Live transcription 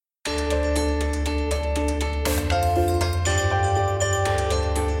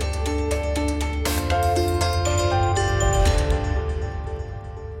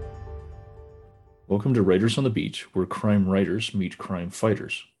Welcome to Writers on the Beat, where crime writers meet crime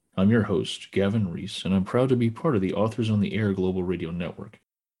fighters. I'm your host, Gavin Reese, and I'm proud to be part of the Authors on the Air Global Radio Network.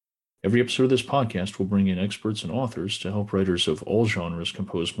 Every episode of this podcast will bring in experts and authors to help writers of all genres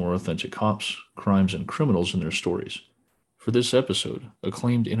compose more authentic cops, crimes, and criminals in their stories. For this episode,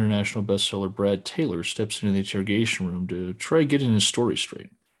 acclaimed international bestseller Brad Taylor steps into the interrogation room to try getting his story straight.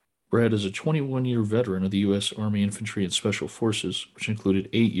 Brad is a 21-year veteran of the U.S. Army Infantry and Special Forces, which included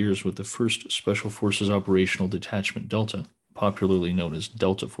 8 years with the 1st Special Forces Operational Detachment Delta, popularly known as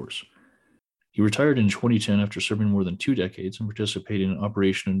Delta Force. He retired in 2010 after serving more than 2 decades and participating in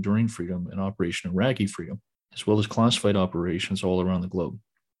Operation Enduring Freedom and Operation Iraqi Freedom, as well as classified operations all around the globe.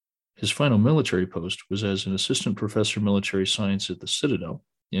 His final military post was as an assistant professor of military science at the Citadel,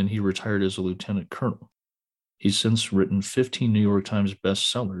 and he retired as a lieutenant colonel. He's since written 15 New York Times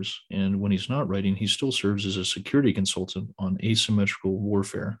bestsellers, and when he's not writing, he still serves as a security consultant on asymmetrical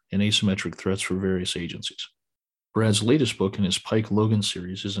warfare and asymmetric threats for various agencies. Brad's latest book in his Pike Logan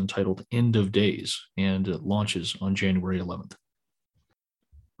series is entitled End of Days, and it launches on January 11th.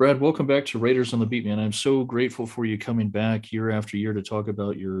 Brad, welcome back to Writers on the Beat, man. I'm so grateful for you coming back year after year to talk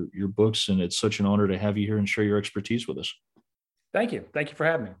about your books, and it's such an honor to have you here and share your expertise with us. Thank you. Thank you for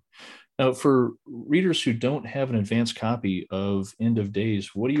having me. Now, for readers who don't have an advanced copy of End of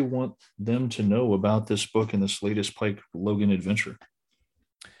Days, what do you want them to know about this book and this latest Pike Logan adventure?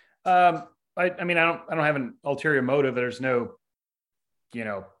 I don't have an ulterior motive. There's no,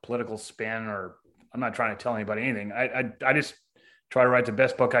 political spin, or I'm not trying to tell anybody anything. I just try to write the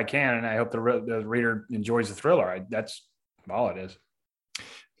best book I can, and I hope the reader enjoys the thriller. That's all it is.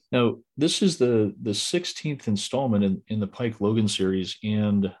 Now, this is the 16th installment in the Pike Logan series,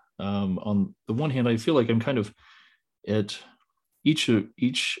 and on the one hand, I feel like I'm kind of at each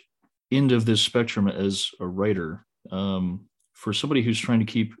end of this spectrum as a writer. For somebody who's trying to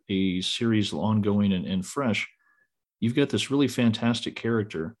keep a series ongoing and fresh, you've got this really fantastic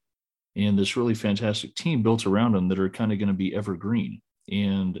character and this really fantastic team built around them that are kind of going to be evergreen.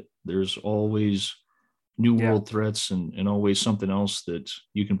 And there's always new world threats and always something else that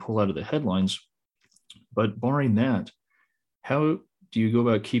you can pull out of the headlines. But barring that, how do you go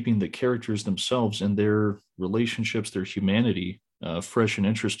about keeping the characters themselves and their relationships, their humanity, fresh and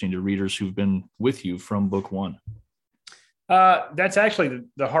interesting to readers who've been with you from book one? That's actually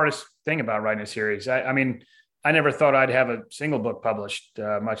the hardest thing about writing a series. I never thought I'd have a single book published,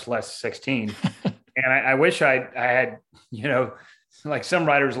 much less 16. And I wish I had, like some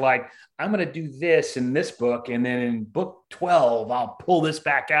writers like, I'm going to do this in this book, and then in book 12, I'll pull this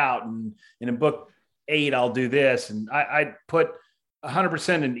back out. And in book 8, I'll do this. And I put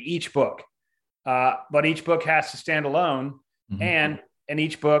 100% into each book, but each book has to stand alone. Mm-hmm. And in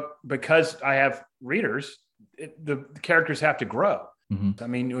each book, because I have readers, the characters have to grow. Mm-hmm. I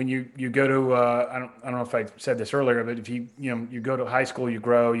mean, when you go to, I don't know if I said this earlier, but if you go to high school, you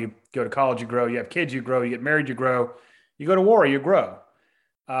grow, you go to college, you grow, you have kids, you grow, you get married, you grow, you go to war, you grow.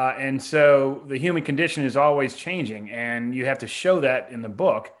 And so the human condition is always changing, and you have to show that in the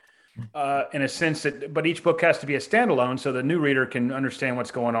book. In a sense but each book has to be a standalone so the new reader can understand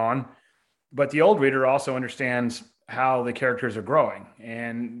what's going on, but the old reader also understands how the characters are growing,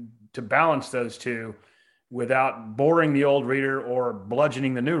 and to balance those two without boring the old reader or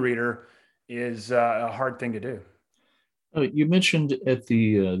bludgeoning the new reader is a hard thing to do. You mentioned at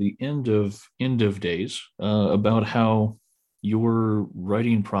the end of Days about how your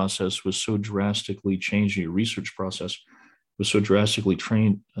writing process was so drastically changed, your research process was so drastically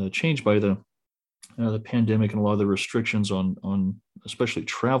changed by the pandemic and a lot of the restrictions on especially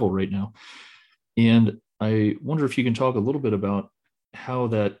travel right now. And I wonder if you can talk a little bit about how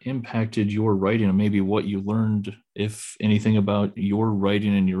that impacted your writing and maybe what you learned, if anything, about your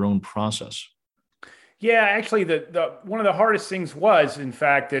writing and your own process. Yeah, actually, the one of the hardest things was, in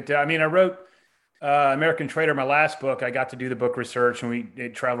fact, that I wrote American Trader, my last book. I got to do the book research, and we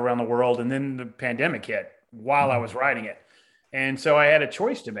traveled around the world, and then the pandemic hit while I was writing it. And so I had a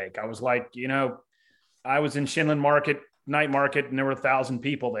choice to make. I was like, I was in Shinlen Market, night market, and there were 1,000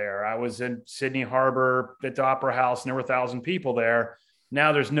 people there. I was in Sydney Harbor at the Opera House, and there were 1,000 people there.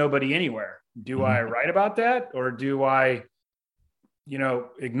 Now there's nobody anywhere. Do I write about that, or do I,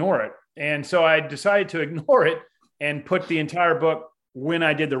 ignore it? And so I decided to ignore it and put the entire book when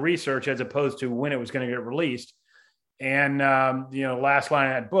I did the research as opposed to when it was going to get released. And, last line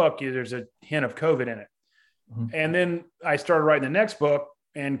of that book, there's a hint of COVID in it. Mm-hmm. And then I started writing the next book,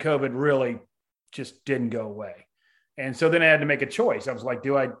 and COVID really just didn't go away. And so then I had to make a choice. I was like,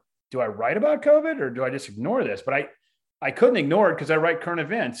 do I write about COVID, or do I just ignore this? But I couldn't ignore it because I write current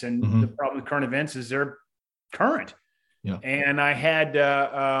events, and the problem with current events is they're current. Yeah. And I had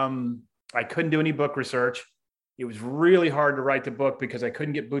I couldn't do any book research. It was really hard to write the book because I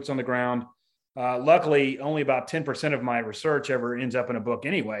couldn't get boots on the ground. Luckily, only about 10% of my research ever ends up in a book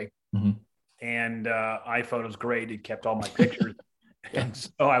anyway. Mm-hmm. And iPhoto's great. It kept all my pictures. And so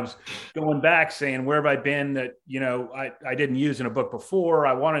I was going back saying, where have I been that, I didn't use in a book before?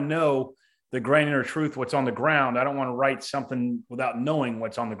 I want to know the granular truth, what's on the ground. I don't want to write something without knowing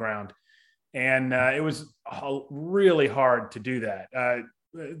what's on the ground. And it was really hard to do that.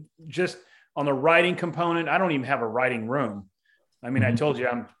 Just on the writing component, I don't even have a writing room. I mean, I told you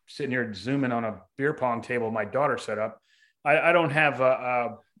I'm sitting here zooming on a beer pong table my daughter set up. I don't have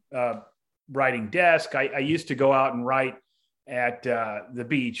a writing desk. I used to go out and write at the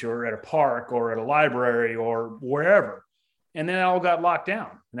beach or at a park or at a library or wherever. And then it all got locked down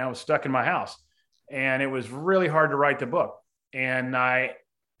and I was stuck in my house. And it was really hard to write the book. And I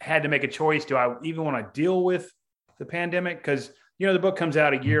had to make a choice. Do I even want to deal with the pandemic? Because, the book comes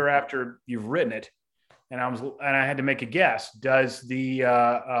out a year after you've written it. And I had to make a guess. Does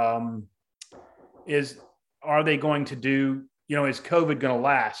are they going to do, is COVID going to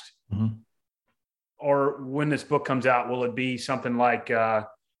last? Mm-hmm. Or when this book comes out, will it be something like, why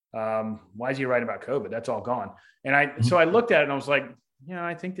is he writing about COVID? That's all gone. And so I looked at it and I was like,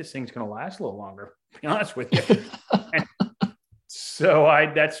 I think this thing's going to last a little longer, to be honest with you. So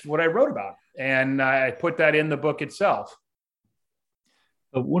that's what I wrote about. And I put that in the book itself.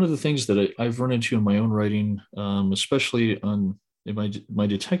 One of the things that I've run into in my own writing, especially in my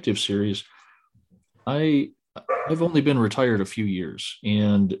detective series, I've only been retired a few years,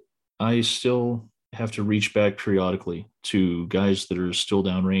 and I still have to reach back periodically to guys that are still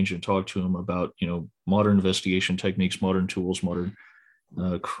downrange and talk to them about, modern investigation techniques, modern tools, modern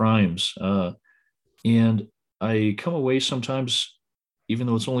crimes. And I come away sometimes, even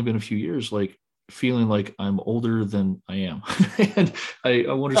though it's only been a few years, like feeling like I'm older than I am. And I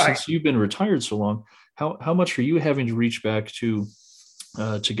wonder, right, since you've been retired so long, how much are you having to reach back to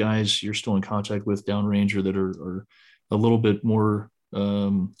guys you're still in contact with downrange or that are a little bit more,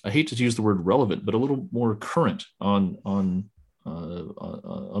 I hate to use the word relevant, but a little more current on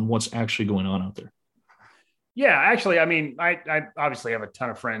what's actually going on out there? Yeah, actually, I mean, I obviously have a ton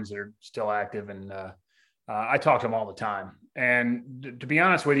of friends that are still active, and I talk to them all the time. And to be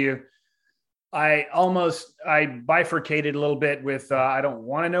honest with you, I bifurcated a little bit with I don't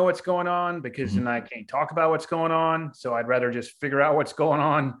want to know what's going on because then I can't talk about what's going on. So I'd rather just figure out what's going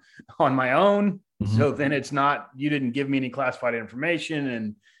on my own. Mm-hmm. So then it's not, you didn't give me any classified information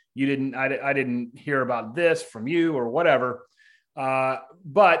and I didn't hear about this from you or whatever.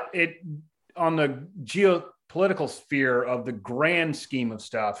 But on the geopolitical sphere of the grand scheme of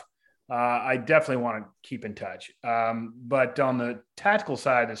stuff, I definitely want to keep in touch. But on the tactical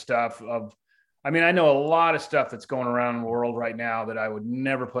side of the stuff I know a lot of stuff that's going around in the world right now that I would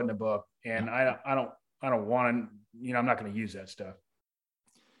never put in a book. And I don't want to, I'm not going to use that stuff.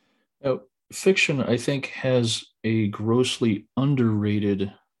 Fiction, I think, has a grossly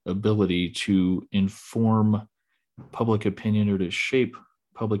underrated ability to inform public opinion or to shape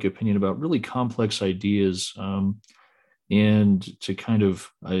public opinion about really complex ideas, and to kind of,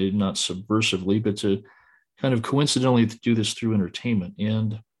 not subversively, but to kind of coincidentally do this through entertainment.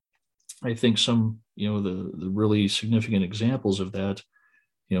 And I think some, the really significant examples of that,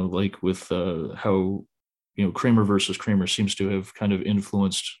 like with how, Kramer versus Kramer seems to have kind of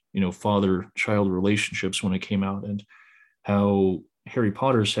influenced, father-child relationships when it came out, and how Harry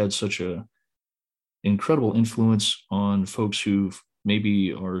Potter's had such a incredible influence on folks who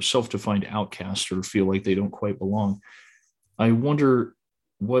maybe are self-defined outcasts or feel like they don't quite belong. I wonder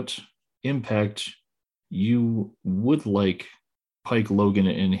what impact you would like Pike Logan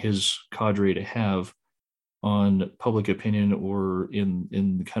and his cadre to have on public opinion or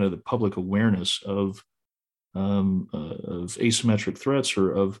in kind of the public awareness of asymmetric threats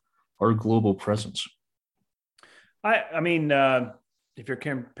or of our global presence. I mean, if you're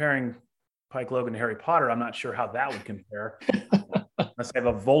comparing Pike Logan to Harry Potter, I'm not sure how that would compare. Unless they have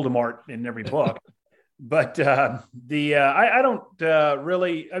a Voldemort in every book. But I don't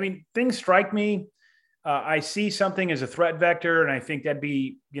really. I mean, things strike me. I see something as a threat vector, and I think that'd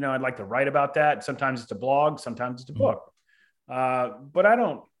be, I'd like to write about that. Sometimes it's a blog, sometimes it's a book. But I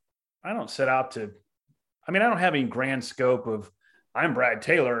don't set out to. I mean, I don't have any grand scope of I'm Brad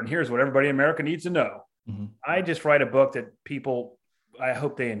Taylor, and here's what everybody in America needs to know. Mm-hmm. I just write a book that people, I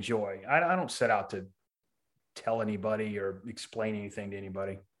hope they enjoy. I don't set out to tell anybody or explain anything to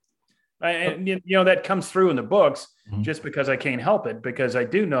anybody. And that comes through in the books, mm-hmm. just because I can't help it, because I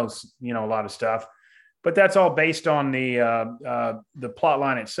do know, a lot of stuff, but that's all based on the plot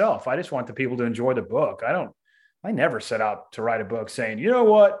line itself. I just want the people to enjoy the book. I never set out to write a book saying, you know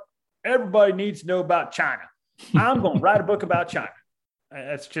what, everybody needs to know about China. I'm going to write a book about China.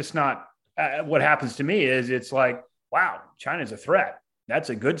 That's just not what happens to me. Is it's like, wow, China's a threat. That's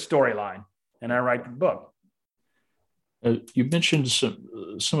a good storyline. And I write the book. You mentioned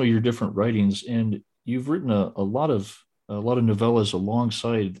some of your different writings, and you've written a lot of novellas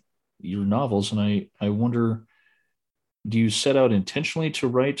alongside your novels. And I wonder, do you set out intentionally to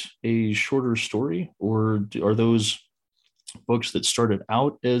write a shorter story, or are those books that started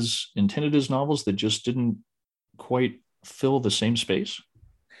out as intended as novels that just didn't quite fill the same space?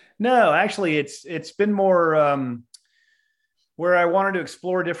 No, actually, it's been more where I wanted to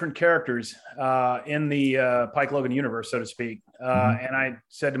explore different characters in the Pike Logan universe, so to speak. And I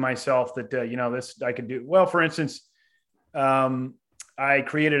said to myself that this I could do well. For instance, I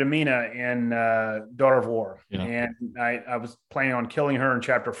created Amina in Daughter of War, and I was planning on killing her in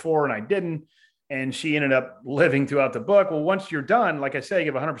chapter 4, and I didn't. And she ended up living throughout the book. Well, once you're done, like I say, you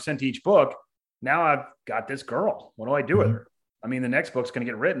give 100% to each book. Now I've got this girl. What do I do with her? I mean, the next book's going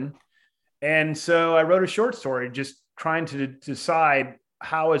to get written. And so I wrote a short story just trying to decide,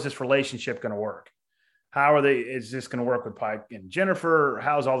 how is this relationship going to work? Is this going to work with Pike and Jennifer?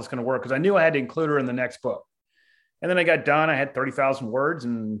 How's all this going to work? Because I knew I had to include her in the next book. And then I got done. I had 30,000 words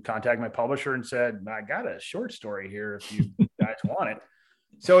and contacted my publisher and said, I got a short story here if you guys want it.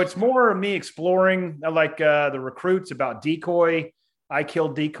 So it's more me exploring, like the Recruits, about Decoy. I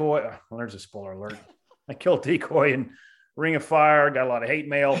killed Decoy. Well, there's a spoiler alert. I killed Decoy in Ring of Fire. Got a lot of hate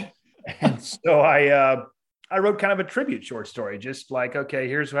mail. And so I wrote kind of a tribute short story, just like, okay,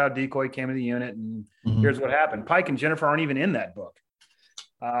 here's how Decoy came to the unit, and here's what happened. Pike and Jennifer aren't even in that book.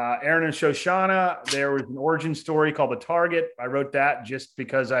 Aaron and Shoshana, there was an origin story called The Target. I wrote that just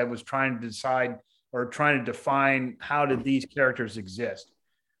because I was trying to decide, or trying to define, how did these characters exist.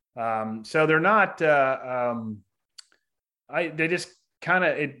 So they're not, they just kind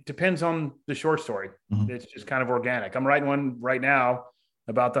of, it depends on the short story. It's just kind of organic. I'm writing one right now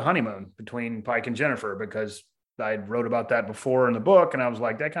about the honeymoon between Pike and Jennifer, because I wrote about that before in the book, and I was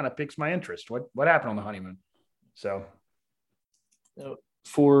like, that kind of piques my interest. What happened on the honeymoon? So I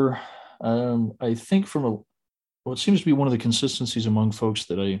think what seems to be one of the consistencies among folks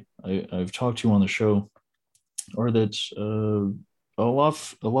that I've talked to on the show are that a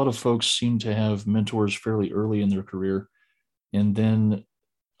lot of folks seem to have mentors fairly early in their career, and then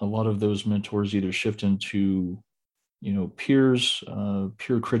a lot of those mentors either shift into peers,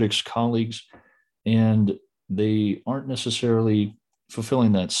 peer critics, colleagues, and they aren't necessarily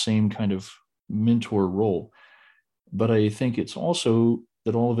fulfilling that same kind of mentor role. But I think it's also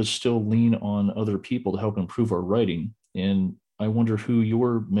that all of us still lean on other people to help improve our writing. And I wonder who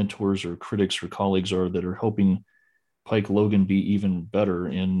your mentors or critics or colleagues are that are helping Pike Logan be even better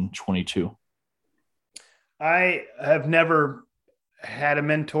in 22. I have never had a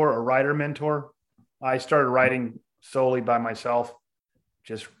mentor, a writer mentor. I started writing solely by myself.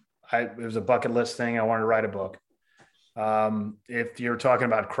 It was a bucket list thing. I wanted to write a book. If you're talking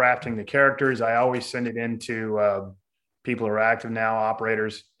about crafting the characters, I always send it into people who are active now,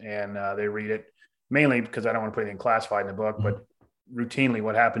 operators, and they read it, mainly because I don't want to put anything classified in the book. But routinely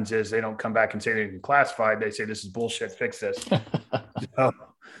what happens is they don't come back and say anything classified. They say, this is bullshit, fix this. So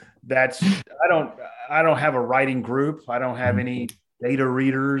I don't have a writing group. I don't have any beta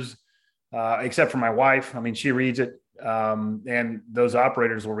readers, except for my wife. I mean, she reads it, and those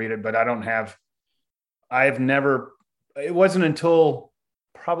operators will read it, but it wasn't until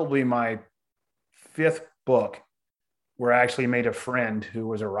probably my 5th book where I actually made a friend who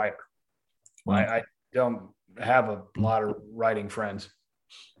was a writer. Wow. I don't have a lot of writing friends.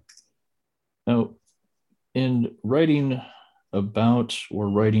 Now, in writing about or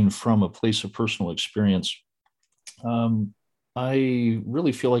writing from a place of personal experience, I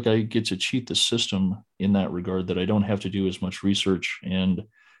really feel like I get to cheat the system in that regard, that I don't have to do as much research, and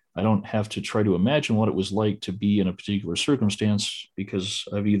I don't have to try to imagine what it was like to be in a particular circumstance, because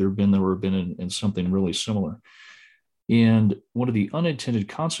I've either been there or been in something really similar. And one of the unintended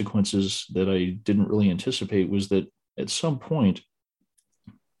consequences that I didn't really anticipate was that at some point,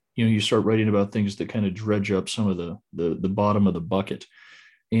 you start writing about things that kind of dredge up some of the bottom of the bucket.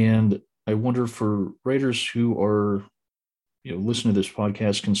 And I wonder, for writers who are listening to this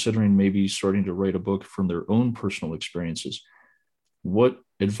podcast, considering maybe starting to write a book from their own personal experiences, what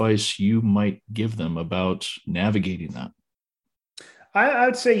advice you might give them about navigating that? I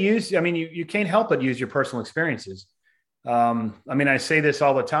would say you can't help but use your personal experiences. I say this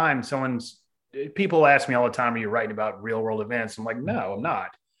all the time. People ask me all the time, are you writing about real world events? I'm like, no, I'm not.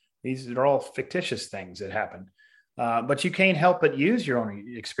 These are all fictitious things that happen. But you can't help but use your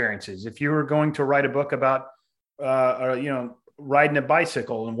own experiences. If you were going to write a book about, riding a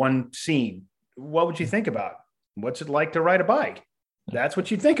bicycle in one scene, what would you think about? What's it like to ride a bike? That's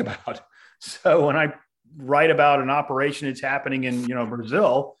what you think about. So when I write about an operation that's happening in,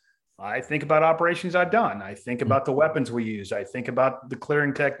 Brazil, I think about operations I've done. I think about the weapons we use. I think about the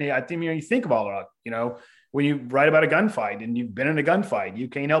clearing technique. I think, you think of all that, when you write about a gunfight and you've been in a gunfight, you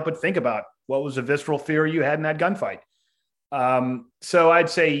can't help but think about what was the visceral fear you had in that gunfight. So I'd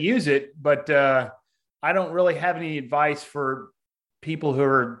say use it, but I don't really have any advice for people who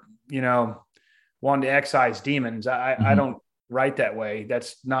are, wanting to excise demons. I don't write that way.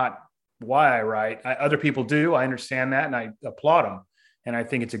 That's not why I write. Other people do. I understand that, and I applaud them. And I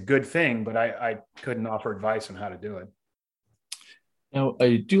think it's a good thing, but I couldn't offer advice on how to do it. Now,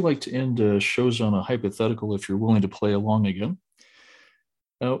 I do like to end shows on a hypothetical if you're willing to play along again.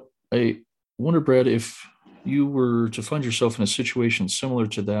 Now, I wonder, Brad, if you were to find yourself in a situation similar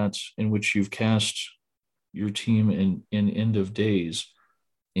to that in which you've cast your team in End of Days,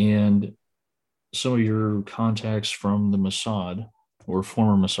 and some of your contacts from the Mossad or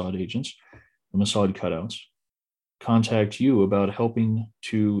former Mossad agents, the Mossad cutouts, contact you about helping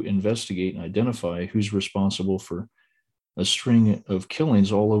to investigate and identify who's responsible for a string of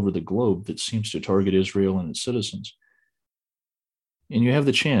killings all over the globe that seems to target Israel and its citizens. And you have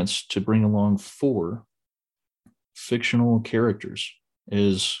the chance to bring along 4 fictional characters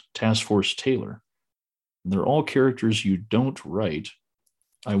as Task Force Taylor. They're all characters you don't write.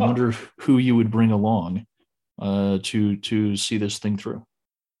 I wonder who you would bring along to see this thing through.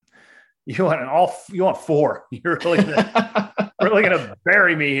 You want 4. You're really gonna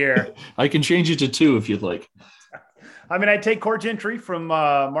bury me here. I can change it to 2 if you'd like. I mean, I take Cord Gentry from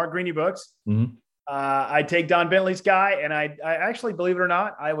Mark Greaney Books. Mm-hmm. I take Don Bentley's guy, and I actually, believe it or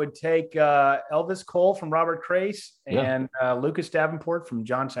not, I would take Elvis Cole from Robert Crace and Lucas Davenport from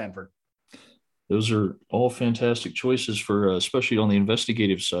John Sanford. Those are all fantastic choices for, especially on the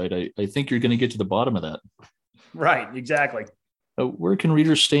investigative side. I think you're going to get to the bottom of that. Right, exactly. Where can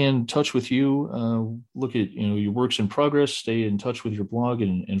readers stay in touch with you? Look at your works in progress, stay in touch with your blog,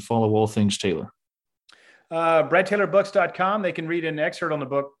 and follow all things Taylor. BradTaylorBooks.com. They can read an excerpt on the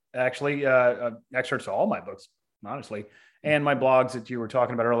book, actually, excerpts of all my books, honestly, and my blogs that you were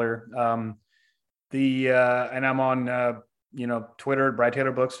talking about earlier. And I'm on Twitter,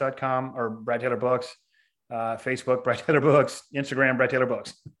 BradTaylorBooks.com or Brad Taylor Books, Facebook, Brad Taylor Books, Instagram, Brad Taylor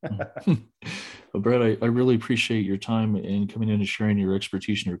Books. Well, Brad, I really appreciate your time and coming in and sharing your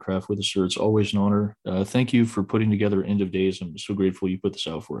expertise and your craft with us, sir. It's always an honor. Thank you for putting together End of Days. I'm so grateful you put this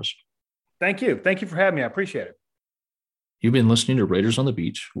out for us. Thank you. Thank you for having me. I appreciate it. You've been listening to Writers on the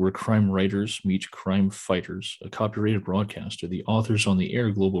Beach, where crime writers meet crime fighters, a copyrighted broadcast of the Authors on the Air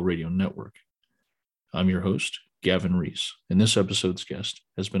Global Radio Network. I'm your host, Gavin Reese, and this episode's guest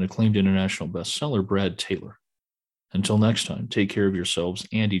has been acclaimed international bestseller Brad Taylor. Until next time, take care of yourselves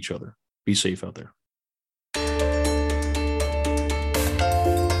and each other. Be safe out there.